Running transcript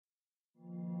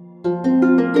This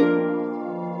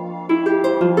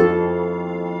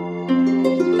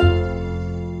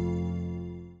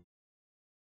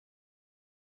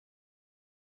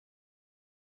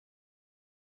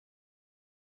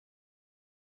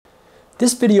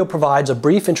video provides a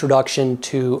brief introduction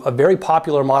to a very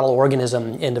popular model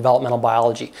organism in developmental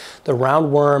biology, the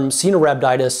roundworm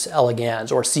Caenorhabditis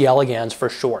elegans, or C. elegans for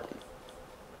short.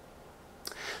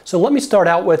 So let me start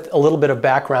out with a little bit of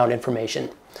background information.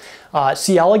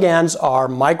 C. elegans are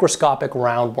microscopic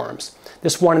roundworms.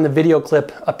 This one in the video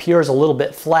clip appears a little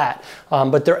bit flat,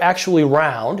 but they're actually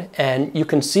round, and you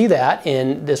can see that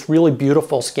in this really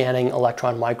beautiful scanning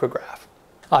electron micrograph.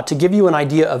 To give you an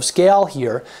idea of scale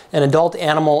here, an adult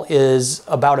animal is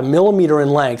about 1 millimeter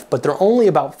in length, but they're only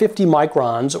about 50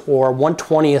 microns or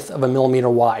 1/20th of a millimeter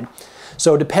wide.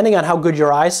 So depending on how good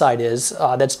your eyesight is,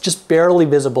 that's just barely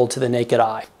visible to the naked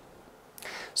eye.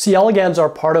 C. elegans are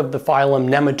part of the phylum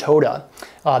Nematoda.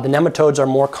 The nematodes are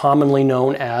more commonly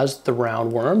known as the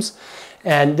roundworms,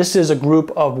 and this is a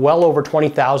group of well over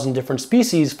 20,000 different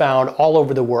species found all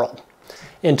over the world.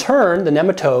 In turn, the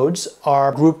nematodes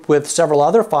are grouped with several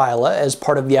other phyla as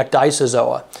part of the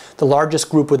ecdysozoa, the largest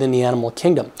group within the animal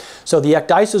kingdom. So the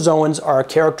ecdysozoans are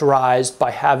characterized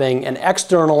by having an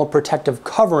external protective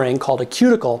covering called a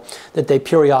cuticle that they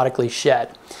periodically shed.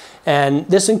 And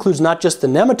this includes not just the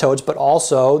nematodes, but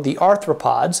also the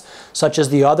arthropods, such as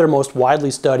the other most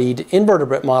widely studied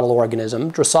invertebrate model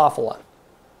organism, Drosophila.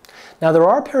 Now there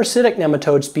are parasitic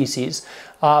nematode species,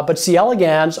 but C.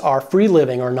 elegans are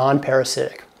free-living or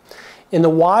non-parasitic. In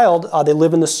the wild, they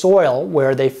live in the soil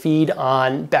where they feed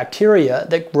on bacteria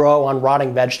that grow on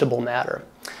rotting vegetable matter.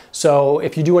 So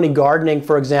if you do any gardening,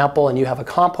 for example, and you have a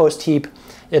compost heap,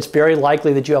 it's very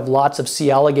likely that you have lots of C.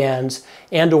 elegans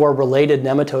and or related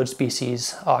nematode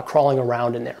species crawling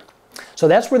around in there. So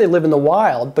that's where they live in the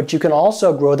wild, but you can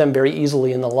also grow them very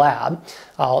easily in the lab.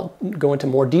 I'll go into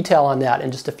more detail on that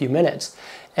in just a few minutes.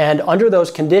 And under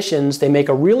those conditions, they make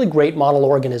a really great model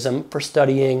organism for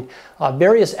studying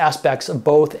various aspects of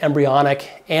both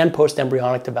embryonic and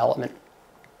post-embryonic development.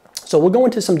 So we'll go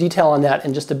into some detail on that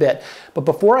in just a bit. But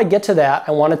before I get to that,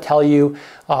 I want to tell you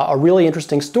a really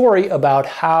interesting story about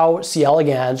how C.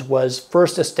 elegans was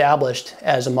first established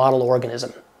as a model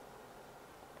organism.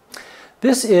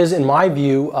 This is, in my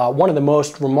view, one of the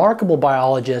most remarkable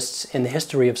biologists in the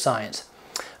history of science.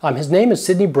 His name is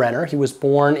Sidney Brenner. He was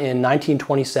born in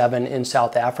 1927 in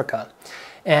South Africa.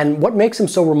 And what makes him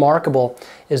so remarkable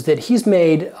is that he's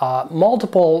made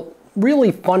multiple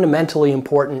really fundamentally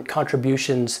important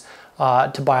contributions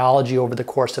to biology over the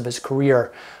course of his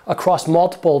career across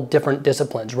multiple different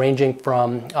disciplines, ranging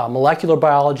from molecular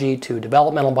biology to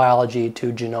developmental biology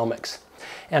to genomics.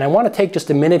 And I want to take just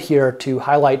a minute here to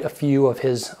highlight a few of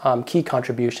his key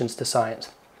contributions to science.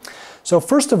 So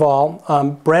first of all,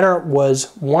 Brenner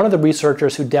was one of the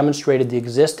researchers who demonstrated the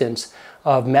existence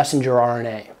of messenger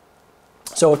RNA.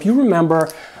 So if you remember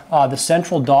the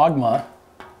central dogma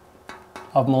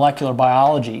of molecular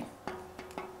biology,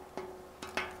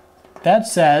 that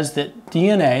says that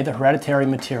DNA, the hereditary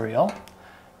material,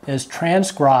 is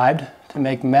transcribed to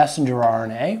make messenger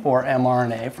RNA, or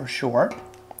mRNA for short.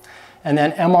 And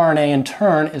then mRNA in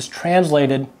turn is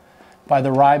translated by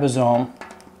the ribosome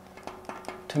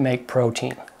to make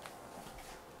protein.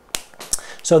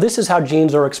 So this is how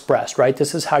genes are expressed, right?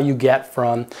 This is how you get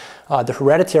from the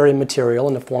hereditary material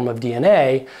in the form of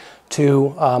DNA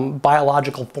to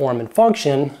biological form and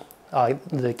function,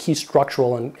 the key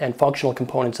structural and functional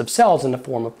components of cells in the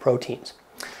form of proteins.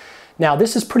 Now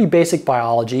this is pretty basic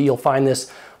biology. You'll find this,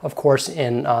 of course,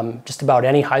 in just about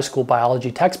any high school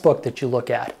biology textbook that you look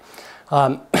at.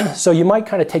 So you might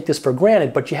kind of take this for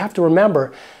granted, but you have to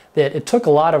remember that it took a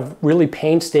lot of really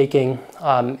painstaking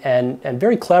and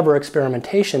very clever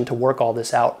experimentation to work all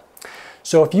this out.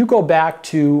 So if you go back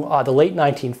to the late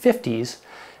 1950s,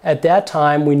 at that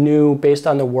time we knew, based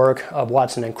on the work of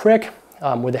Watson and Crick,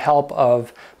 with the help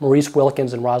of Maurice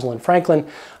Wilkins and Rosalind Franklin,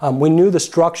 we knew the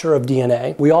structure of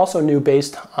DNA. We also knew,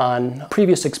 based on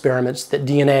previous experiments, that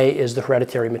DNA is the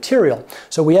hereditary material.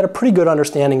 So we had a pretty good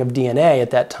understanding of DNA at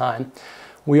that time.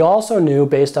 We also knew,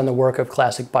 based on the work of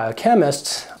classic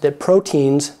biochemists, that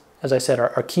proteins, as I said,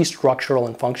 are key structural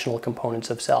and functional components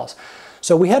of cells.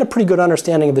 So we had a pretty good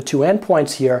understanding of the two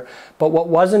endpoints here, but what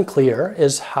wasn't clear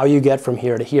is how you get from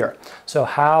here to here. So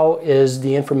how is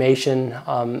the information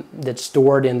that's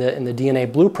stored in the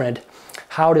DNA blueprint,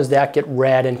 how does that get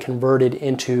read and converted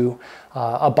into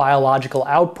a biological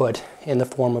output in the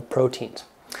form of proteins?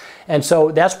 And so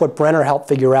that's what Brenner helped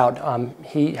figure out.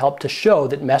 He helped to show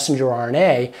that messenger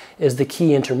RNA is the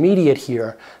key intermediate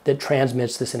here that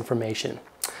transmits this information.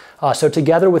 So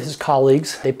together with his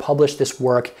colleagues, they published this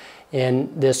work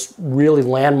in this really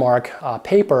landmark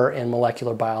paper in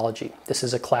molecular biology. This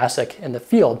is a classic in the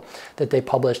field that they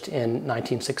published in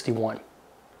 1961.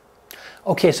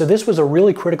 Okay, so this was a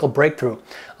really critical breakthrough.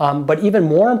 But even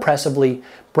more impressively,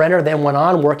 Brenner then went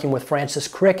on working with Francis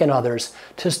Crick and others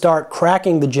to start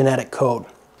cracking the genetic code.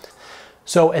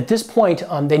 So at this point,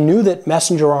 they knew that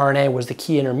messenger RNA was the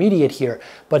key intermediate here,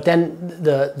 but then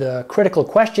the critical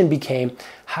question became,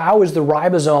 how is the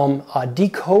ribosome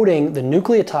decoding the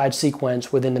nucleotide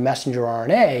sequence within the messenger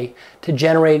RNA to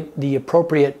generate the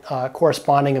appropriate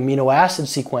corresponding amino acid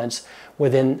sequence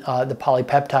within the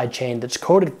polypeptide chain that's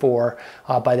coded for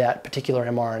by that particular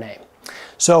mRNA.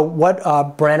 So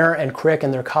what Brenner and Crick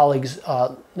and their colleagues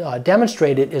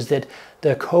demonstrated is that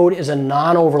the code is a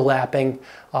non-overlapping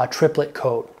triplet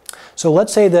code. So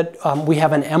let's say that we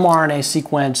have an mRNA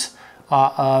sequence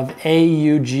of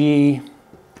AUG,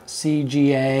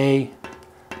 CGA,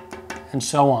 and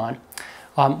so on.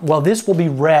 Well, this will be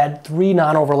read 3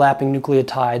 non-overlapping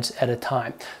nucleotides at a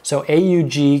time. So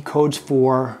AUG codes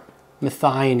for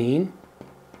methionine.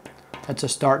 That's a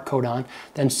start codon.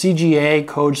 Then CGA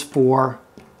codes for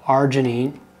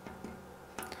arginine.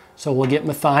 So we'll get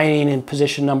methionine in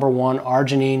position number 1,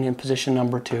 arginine in position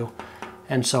number 2,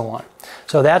 and so on.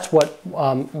 So that's what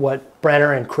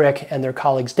Brenner and Crick and their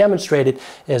colleagues demonstrated,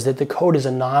 is that the code is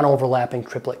a non-overlapping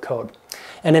triplet code.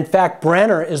 And in fact,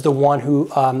 Brenner is the one who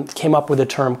came up with the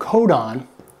term codon,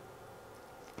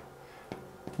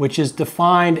 which is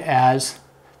defined as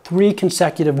 3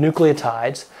 consecutive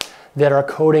nucleotides that are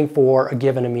coding for a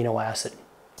given amino acid.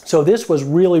 So this was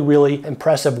really, really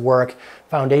impressive work,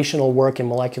 foundational work in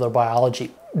molecular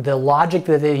biology. The logic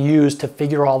that they used to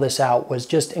figure all this out was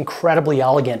just incredibly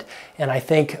elegant, and I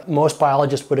think most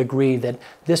biologists would agree that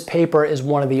this paper is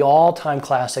one of the all-time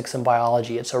classics in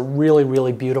biology. It's a really,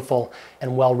 really beautiful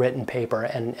and well-written paper,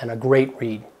 and a great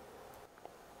read.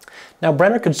 Now,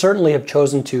 Brenner could certainly have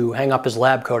chosen to hang up his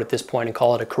lab coat at this point and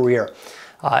call it a career.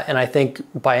 And I think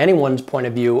by anyone's point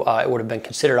of view, it would have been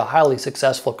considered a highly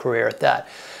successful career at that.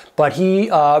 But he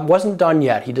wasn't done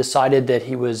yet. He decided that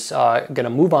he was going to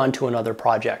move on to another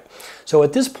project. So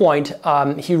at this point,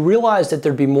 he realized that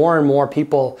there'd be more and more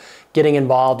people getting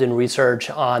involved in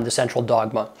research on the central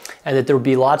dogma, and that there would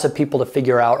be lots of people to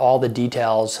figure out all the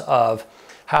details of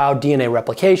how DNA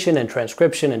replication and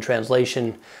transcription and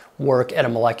translation work at a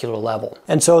molecular level.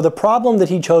 And so the problem that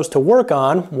he chose to work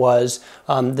on was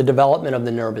the development of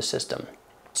the nervous system.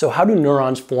 So how do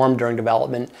neurons form during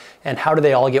development, and how do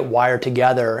they all get wired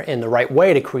together in the right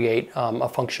way to create a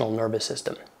functional nervous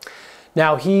system?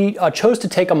 Now, he chose to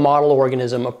take a model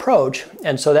organism approach,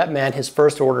 and so that meant his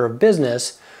first order of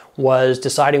business was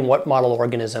deciding what model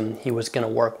organism he was going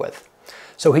to work with.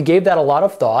 So he gave that a lot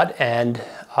of thought, and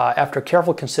after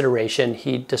careful consideration,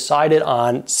 he decided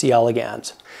on C.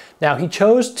 elegans. Now, he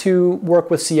chose to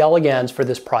work with C. elegans for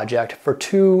this project for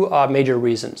 2 major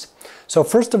reasons. So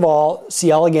first of all, C.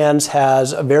 elegans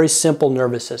has a very simple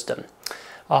nervous system.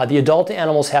 The adult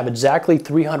animals have exactly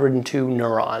 302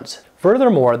 neurons.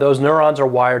 Furthermore, those neurons are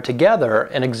wired together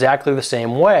in exactly the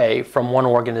same way from one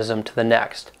organism to the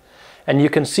next. And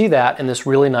you can see that in this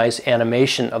really nice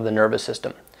animation of the nervous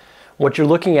system. What you're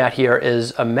looking at here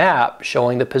is a map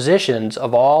showing the positions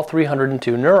of all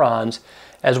 302 neurons,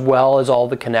 as well as all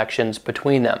the connections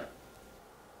between them.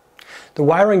 The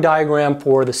wiring diagram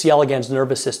for the C. elegans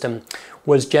nervous system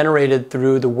was generated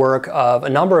through the work of a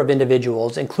number of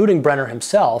individuals, including Brenner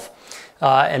himself,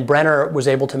 and Brenner was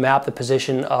able to map the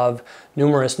position of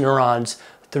numerous neurons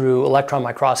through electron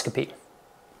microscopy.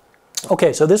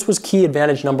 Okay, so this was key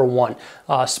advantage number 1,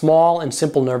 small and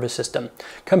simple nervous system.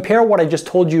 Compare what I just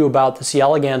told you about the C.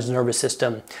 elegans nervous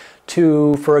system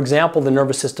to, for example, the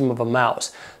nervous system of a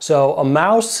mouse. So a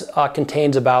mouse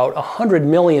contains about 100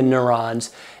 million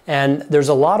neurons, and there's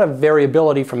a lot of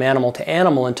variability from animal to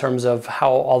animal in terms of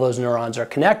how all those neurons are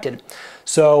connected.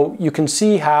 So you can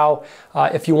see how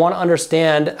if you want to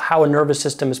understand how a nervous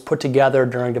system is put together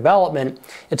during development,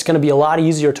 it's going to be a lot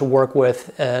easier to work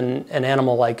with an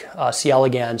animal like C.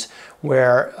 elegans,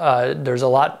 where there's a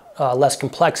lot less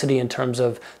complexity in terms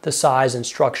of the size and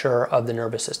structure of the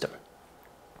nervous system.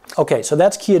 Okay, so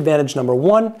that's key advantage number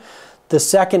 1. The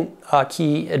second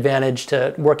key advantage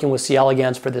to working with C.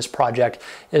 elegans for this project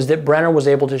is that Brenner was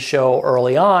able to show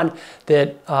early on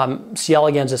that C.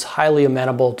 elegans is highly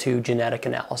amenable to genetic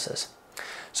analysis.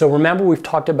 So remember, we've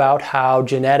talked about how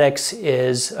genetics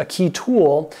is a key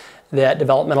tool that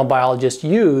developmental biologists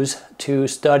use to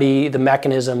study the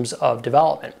mechanisms of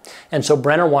development. And so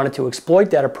Brenner wanted to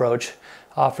exploit that approach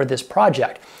for this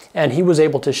project. And he was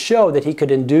able to show that he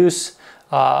could induce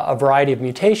a variety of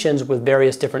mutations with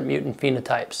various different mutant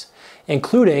phenotypes.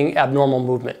 including abnormal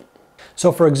movement.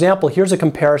 So for example, here's a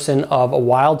comparison of a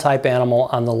wild-type animal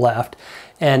on the left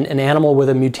and an animal with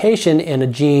a mutation in a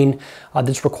gene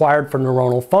that's required for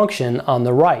neuronal function on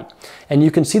the right. And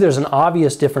you can see there's an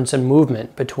obvious difference in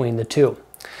movement between the two.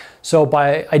 So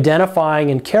by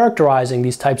identifying and characterizing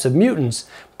these types of mutants,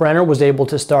 Brenner was able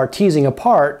to start teasing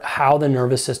apart how the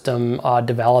nervous system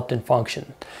developed and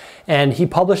functioned. And he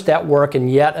published that work in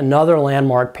yet another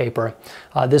landmark paper.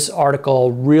 This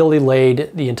article really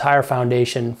laid the entire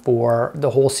foundation for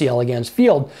the whole C. elegans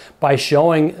field by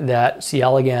showing that C.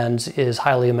 elegans is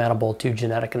highly amenable to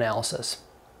genetic analysis.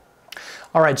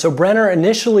 All right, so Brenner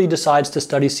initially decides to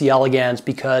study C. elegans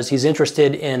because he's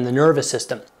interested in the nervous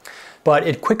system. But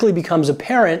it quickly becomes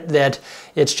apparent that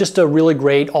it's just a really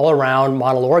great all-around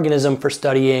model organism for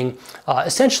studying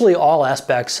essentially all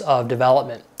aspects of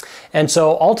development. And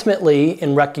so ultimately,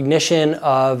 in recognition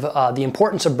of the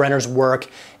importance of Brenner's work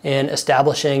in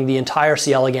establishing the entire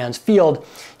C. elegans field,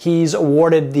 he's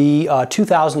awarded the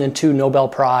 2002 Nobel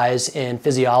Prize in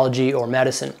Physiology or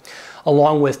Medicine,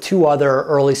 along with two other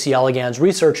early C. elegans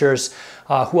researchers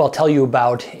who I'll tell you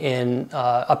about in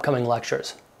upcoming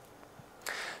lectures.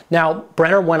 Now,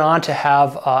 Brenner went on to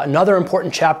have another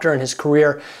important chapter in his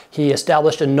career. He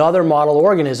established another model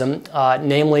organism,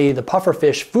 namely the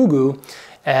pufferfish fugu,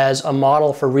 as a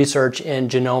model for research in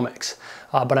genomics.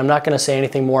 But I'm not going to say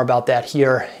anything more about that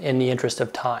here in the interest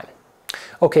of time.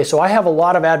 Okay, so I have a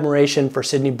lot of admiration for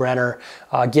Sidney Brenner,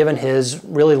 given his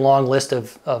really long list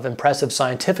of impressive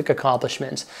scientific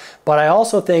accomplishments. But I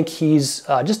also think he's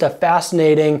just a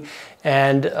fascinating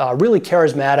and really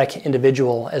charismatic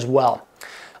individual as well.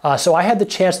 So I had the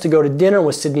chance to go to dinner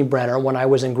with Sidney Brenner when I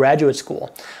was in graduate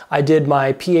school. I did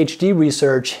my PhD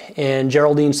research in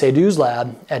Geraldine Seydoux's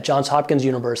lab at Johns Hopkins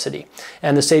University.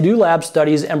 And the Seydoux lab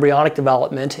studies embryonic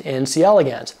development in C.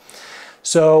 elegans.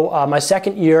 So my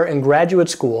second year in graduate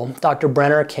school, Dr.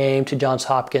 Brenner came to Johns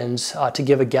Hopkins to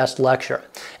give a guest lecture.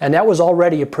 And that was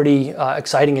already a pretty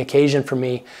exciting occasion for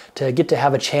me to get to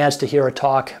have a chance to hear a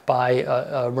talk by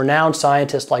a renowned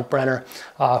scientist like Brenner,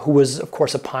 who was, of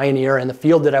course, a pioneer in the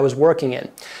field that I was working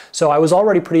in. So I was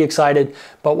already pretty excited,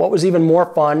 but what was even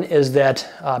more fun is that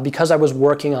because I was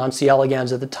working on C.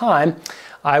 elegans at the time,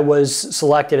 I was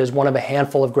selected as one of a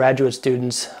handful of graduate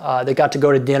students that got to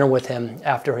go to dinner with him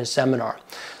after his seminar.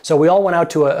 So we all went out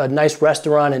to a nice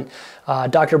restaurant,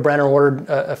 and Dr. Brenner ordered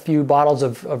a few bottles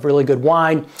of really good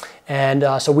wine. And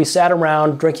so we sat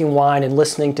around drinking wine and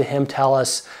listening to him tell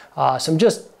us some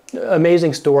just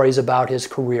amazing stories about his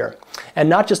career. And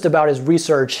not just about his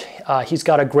research, he's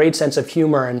got a great sense of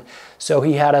humor, and so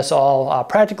he had us all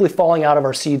practically falling out of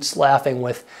our seats laughing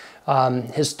with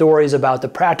his stories about the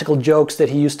practical jokes that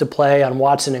he used to play on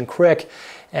Watson and Crick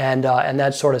and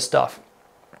that sort of stuff.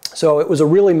 So it was a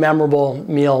really memorable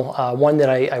meal, one that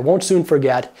I won't soon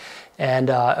forget, and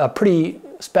a pretty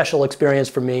special experience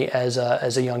for me as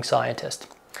a young scientist.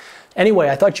 Anyway,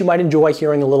 I thought you might enjoy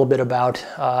hearing a little bit about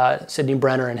Sidney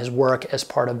Brenner and his work as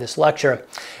part of this lecture.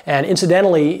 And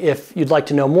incidentally, if you'd like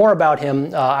to know more about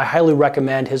him, I highly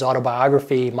recommend his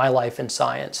autobiography, My Life in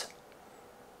Science.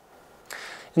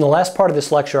 In the last part of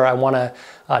this lecture, I want to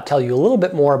tell you a little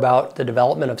bit more about the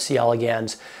development of C.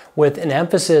 elegans, with an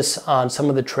emphasis on some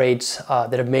of the traits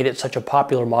that have made it such a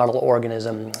popular model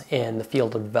organism in the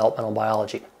field of developmental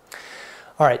biology.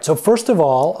 All right, so first of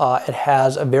all, it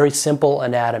has a very simple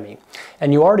anatomy.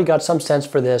 And you already got some sense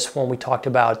for this when we talked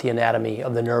about the anatomy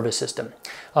of the nervous system.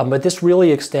 But this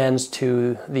really extends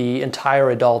to the entire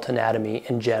adult anatomy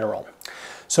in general.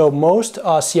 So most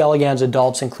C. elegans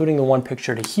adults, including the one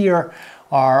pictured here,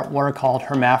 are what are called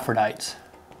hermaphrodites.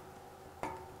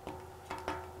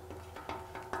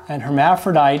 And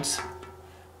hermaphrodites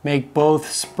make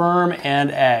both sperm and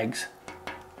eggs.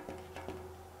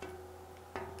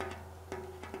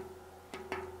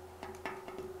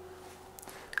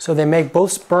 So they make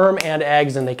both sperm and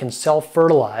eggs, and they can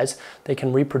self-fertilize. They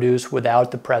can reproduce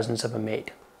without the presence of a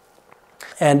mate.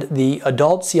 And the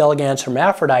adult C. elegans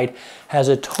hermaphrodite has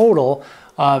a total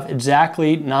of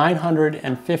exactly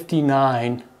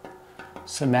 959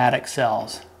 somatic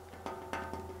cells.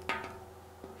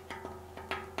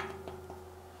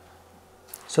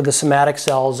 So the somatic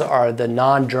cells are the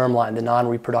non-germline, the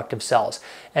non-reproductive cells.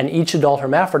 And each adult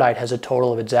hermaphrodite has a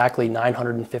total of exactly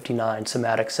 959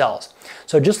 somatic cells.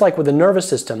 So just like with the nervous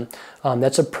system,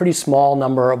 that's a pretty small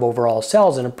number of overall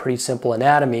cells and a pretty simple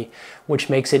anatomy, which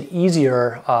makes it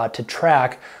easier to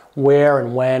track where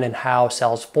and when and how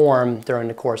cells form during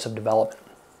the course of development.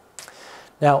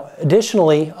 Now,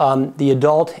 additionally, the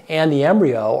adult and the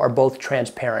embryo are both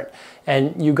transparent.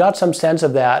 And you got some sense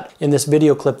of that in this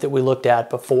video clip that we looked at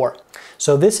before.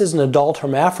 So this is an adult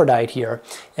hermaphrodite here,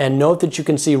 and note that you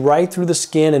can see right through the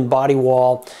skin and body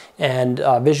wall and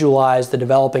visualize the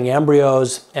developing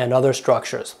embryos and other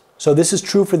structures. So this is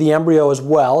true for the embryo as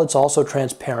well. It's also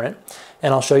transparent,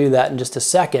 and I'll show you that in just a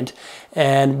second.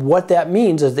 And what that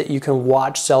means is that you can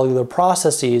watch cellular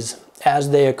processes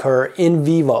as they occur in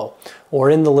vivo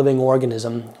or in the living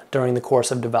organism during the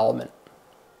course of development.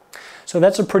 So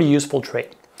that's a pretty useful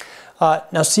trait.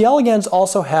 Now, C. elegans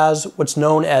also has what's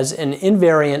known as an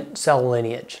invariant cell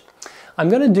lineage. I'm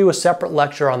going to do a separate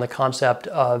lecture on the concept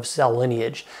of cell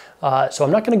lineage, so I'm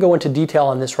not going to go into detail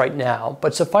on this right now,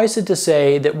 but suffice it to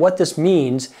say that what this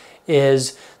means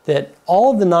is that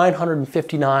all of the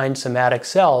 959 somatic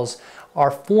cells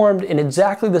are formed in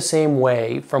exactly the same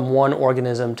way from one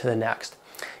organism to the next.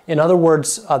 In other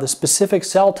words, the specific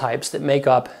cell types that make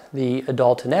up the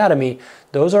adult anatomy,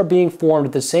 those are being formed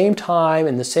at the same time,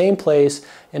 in the same place,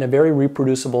 in a very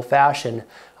reproducible fashion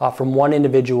from one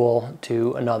individual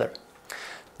to another.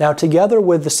 Now, together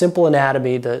with the simple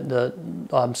anatomy, the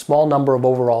small number of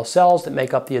overall cells that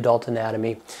make up the adult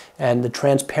anatomy, and the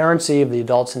transparency of the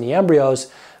adults and the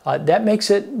embryos, that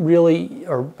makes it really,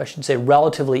 or I should say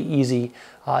relatively easy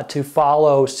to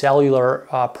follow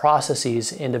cellular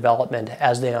processes in development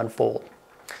as they unfold.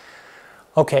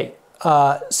 Okay,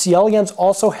 C. elegans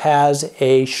also has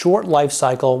a short life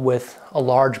cycle with a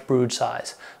large brood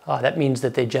size. That means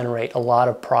that they generate a lot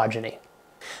of progeny.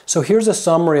 So here's a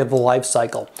summary of the life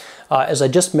cycle. As I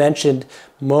just mentioned,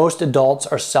 most adults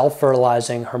are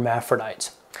self-fertilizing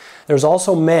hermaphrodites. There's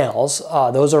also males.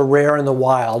 Those are rare in the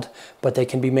wild, but they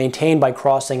can be maintained by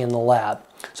crossing in the lab.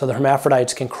 So the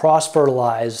hermaphrodites can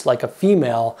cross-fertilize like a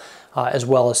female as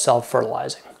well as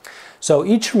self-fertilizing. So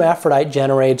each hermaphrodite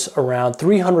generates around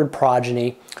 300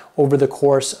 progeny over the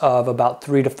course of about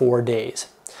 3 to 4 days.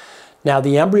 Now,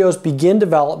 the embryos begin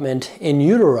development in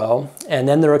utero, and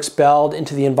then they're expelled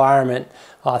into the environment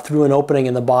through an opening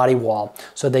in the body wall,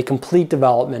 so they complete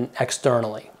development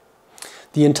externally.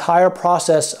 The entire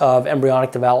process of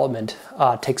embryonic development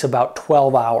takes about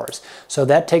 12 hours. So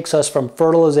that takes us from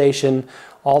fertilization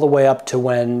all the way up to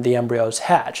when the embryos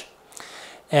hatch.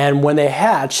 And when they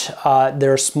hatch,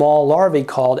 they're small larvae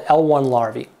called L1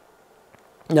 larvae.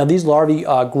 Now, these larvae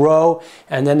grow,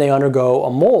 and then they undergo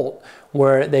a molt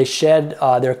where they shed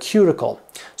their cuticle.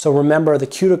 So remember, the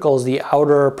cuticle is the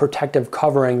outer protective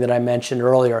covering that I mentioned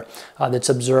earlier that's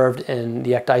observed in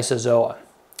the ecdysozoa.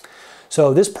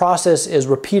 So this process is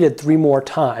repeated 3 more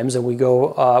times, and we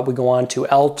go on to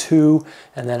L2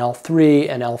 and then L3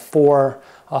 and L4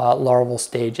 larval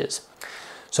stages.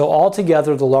 So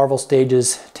altogether, the larval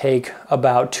stages take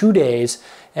about 2 days,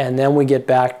 and then we get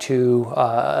back to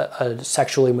a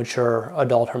sexually mature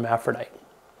adult hermaphrodite.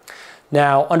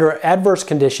 Now, under adverse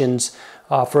conditions,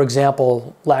 for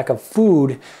example, lack of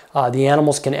food, the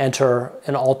animals can enter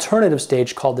an alternative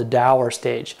stage called the dower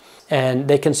stage. And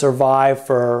they can survive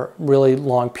for really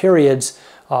long periods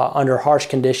under harsh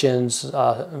conditions,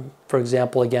 for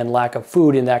example, again, lack of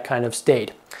food in that kind of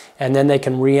state. And then they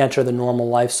can re-enter the normal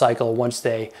life cycle once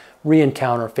they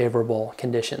re-encounter favorable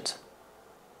conditions.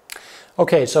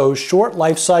 Okay, so short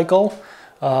life cycle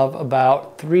of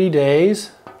about 3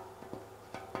 days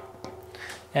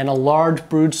and a large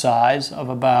brood size of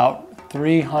about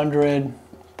 300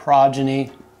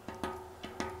 progeny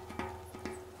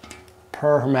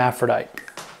per hermaphrodite.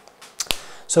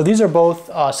 So these are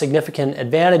both significant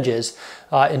advantages.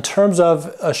 In terms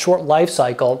of a short life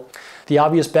cycle, the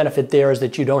obvious benefit there is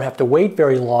that you don't have to wait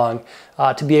very long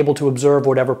to be able to observe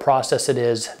whatever process it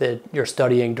is that you're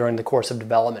studying during the course of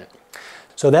development.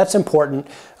 So that's important.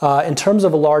 In terms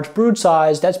of a large brood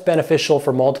size, that's beneficial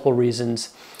for multiple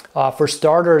reasons. For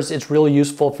starters, it's really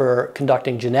useful for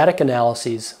conducting genetic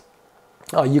analyses.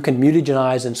 You can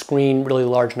mutagenize and screen really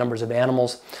large numbers of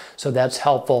animals, so that's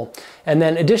helpful. And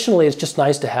then additionally, it's just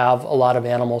nice to have a lot of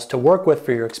animals to work with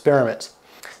for your experiments.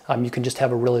 You can just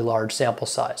have a really large sample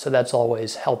size, so that's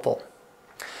always helpful.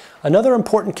 Another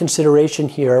important consideration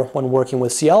here when working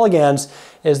with C. elegans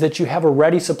is that you have a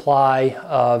ready supply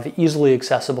of easily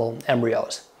accessible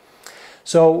embryos.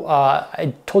 So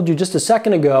I told you just a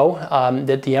second ago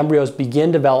that the embryos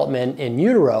begin development in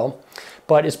utero,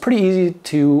 but it's pretty easy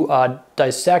to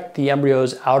dissect the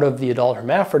embryos out of the adult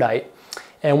hermaphrodite.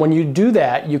 And when you do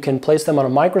that, you can place them on a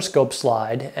microscope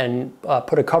slide and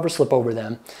put a cover slip over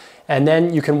them. And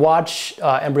then you can watch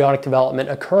embryonic development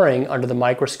occurring under the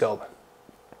microscope.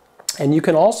 And you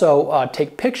can also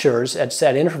take pictures at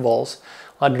set intervals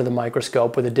under the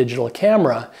microscope with a digital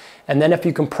camera. And then if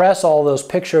you compress all those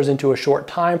pictures into a short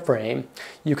time frame,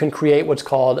 you can create what's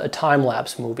called a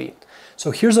time-lapse movie. So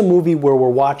here's a movie where we're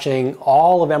watching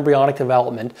all of embryonic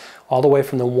development, all the way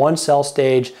from the 1 cell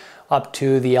stage up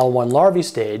to the L1 larvae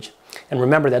stage. And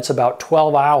remember, that's about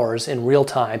 12 hours in real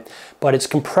time, but it's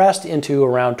compressed into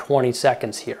around 20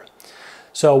 seconds here.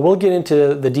 So we'll get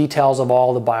into the details of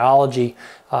all the biology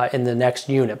in the next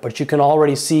unit, but you can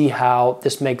already see how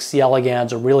this makes C.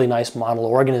 elegans a really nice model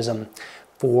organism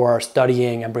for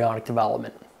studying embryonic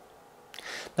development.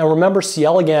 Now remember, C.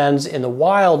 elegans in the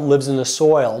wild lives in the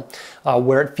soil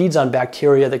where it feeds on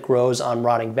bacteria that grows on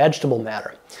rotting vegetable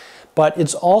matter. But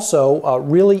it's also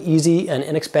really easy and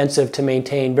inexpensive to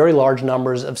maintain very large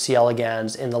numbers of C.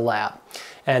 elegans in the lab.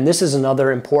 And this is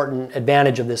another important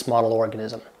advantage of this model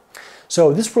organism.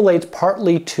 So this relates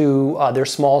partly to their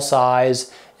small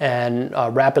size and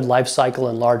rapid life cycle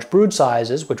and large brood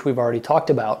sizes, which we've already talked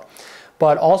about,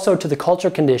 but also to the culture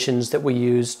conditions that we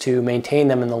use to maintain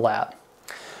them in the lab.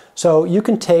 So you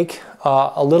can take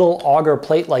a little agar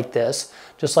plate like this,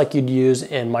 just like you'd use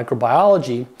in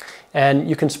microbiology, and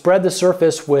you can spread the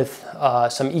surface with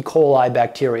some E. coli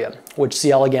bacteria, which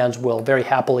C. elegans will very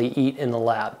happily eat in the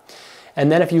lab. And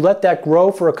then if you let that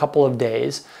grow for a couple of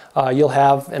days, you'll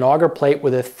have an agar plate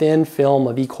with a thin film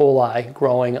of E. coli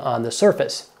growing on the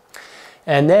surface.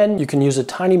 And then you can use a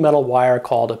tiny metal wire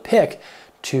called a pick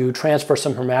to transfer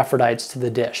some hermaphrodites to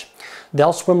the dish.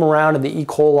 They'll swim around in the E.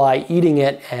 coli, eating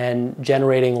it and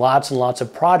generating lots and lots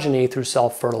of progeny through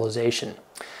self-fertilization.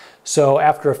 So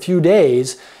after a few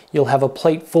days, you'll have a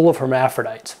plate full of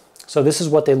hermaphrodites. So this is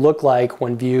what they look like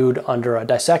when viewed under a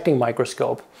dissecting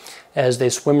microscope as they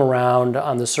swim around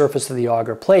on the surface of the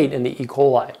agar plate in the E.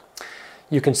 coli.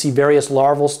 You can see various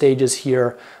larval stages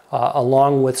here,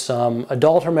 along with some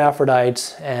adult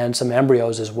hermaphrodites and some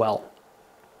embryos as well.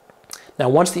 Now,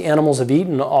 once the animals have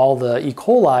eaten all the E.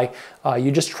 coli,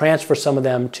 you just transfer some of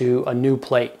them to a new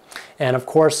plate. And of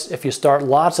course, if you start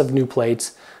lots of new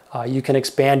plates, you can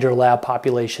expand your lab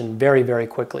population very, very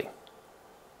quickly.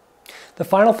 The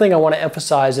final thing I want to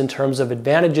emphasize in terms of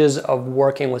advantages of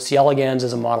working with C. elegans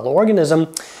as a model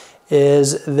organism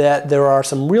is that there are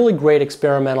some really great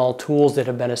experimental tools that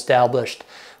have been established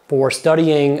for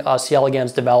studying C.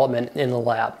 elegans development in the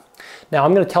lab. Now,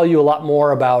 I'm going to tell you a lot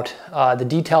more about the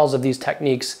details of these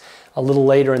techniques a little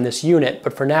later in this unit,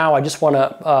 but for now I just want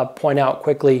to point out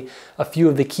quickly a few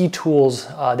of the key tools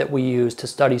that we use to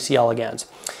study C. elegans.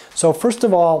 So first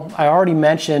of all, I already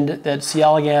mentioned that C.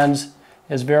 elegans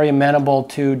is very amenable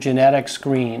to genetic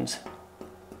screens.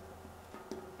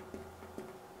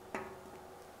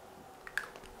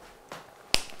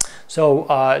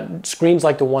 So screens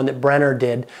like the one that Brenner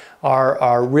did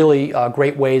are really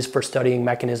great ways for studying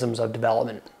mechanisms of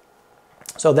development.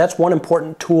 So that's one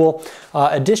important tool.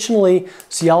 Additionally,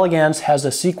 C. elegans has a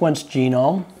sequenced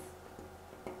genome.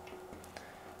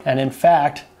 And in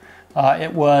fact,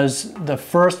 it was the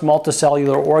first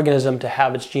multicellular organism to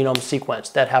have its genome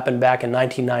sequenced. That happened back in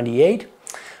 1998.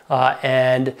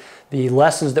 And the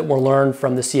lessons that were learned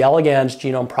from the C. elegans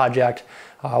genome project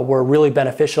were really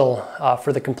beneficial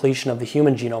for the completion of the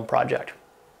Human Genome Project.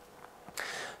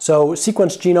 So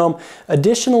sequenced genome.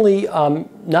 Additionally,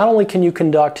 not only can you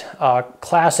conduct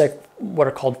classic, what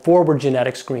are called forward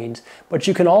genetic screens, but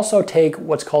you can also take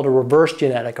what's called a reverse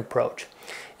genetic approach.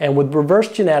 And with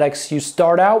reverse genetics, you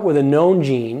start out with a known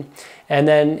gene, and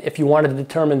then if you want to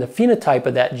determine the phenotype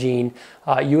of that gene,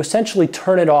 you essentially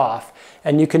turn it off.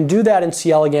 And you can do that in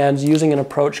C. elegans using an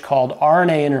approach called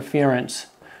RNA interference,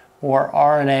 or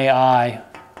RNAi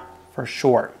for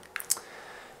short.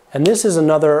 And this is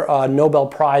another Nobel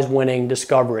Prize winning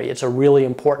discovery. It's a really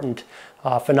important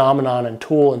phenomenon and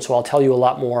tool, and so I'll tell you a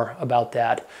lot more about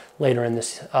that later in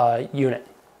this unit.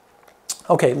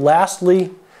 Okay,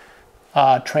 lastly,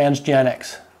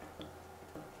 transgenics.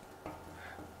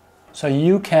 So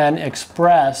you can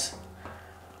express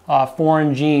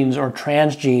foreign genes or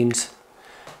transgenes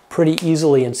pretty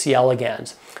easily in C.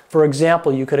 elegans. For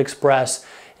example, you could express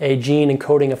a gene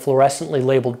encoding a fluorescently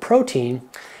labeled protein,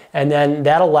 and then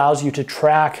that allows you to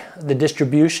track the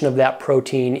distribution of that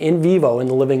protein in vivo in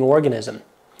the living organism.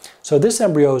 So this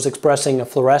embryo is expressing a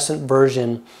fluorescent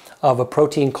version of a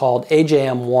protein called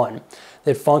AJM1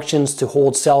 that functions to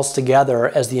hold cells together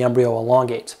as the embryo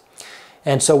elongates.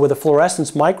 And so with a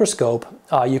fluorescence microscope,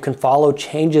 you can follow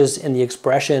changes in the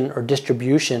expression or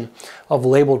distribution of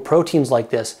labeled proteins like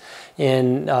this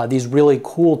in these really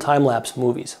cool time-lapse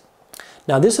movies.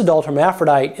 Now this adult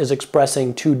hermaphrodite is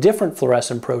expressing two different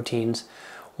fluorescent proteins.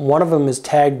 One of them is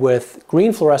tagged with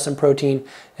green fluorescent protein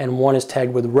and one is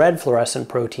tagged with red fluorescent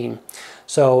protein.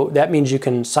 So that means you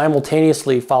can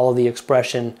simultaneously follow the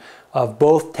expression of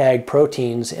both tagged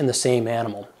proteins in the same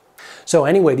animal. So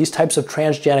anyway, these types of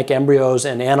transgenic embryos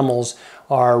and animals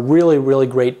are really, really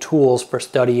great tools for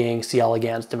studying C.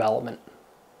 elegans development.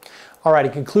 All right,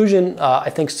 in conclusion, I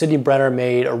think Sidney Brenner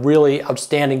made a really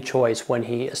outstanding choice when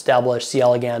he established C.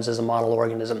 elegans as a model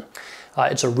organism.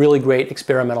 It's a really great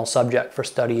experimental subject for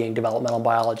studying developmental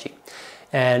biology.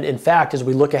 And in fact, as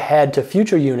we look ahead to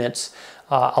future units,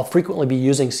 I'll frequently be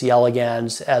using C.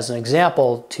 elegans as an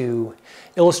example to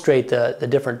illustrate the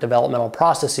different developmental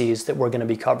processes that we're going to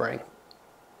be covering.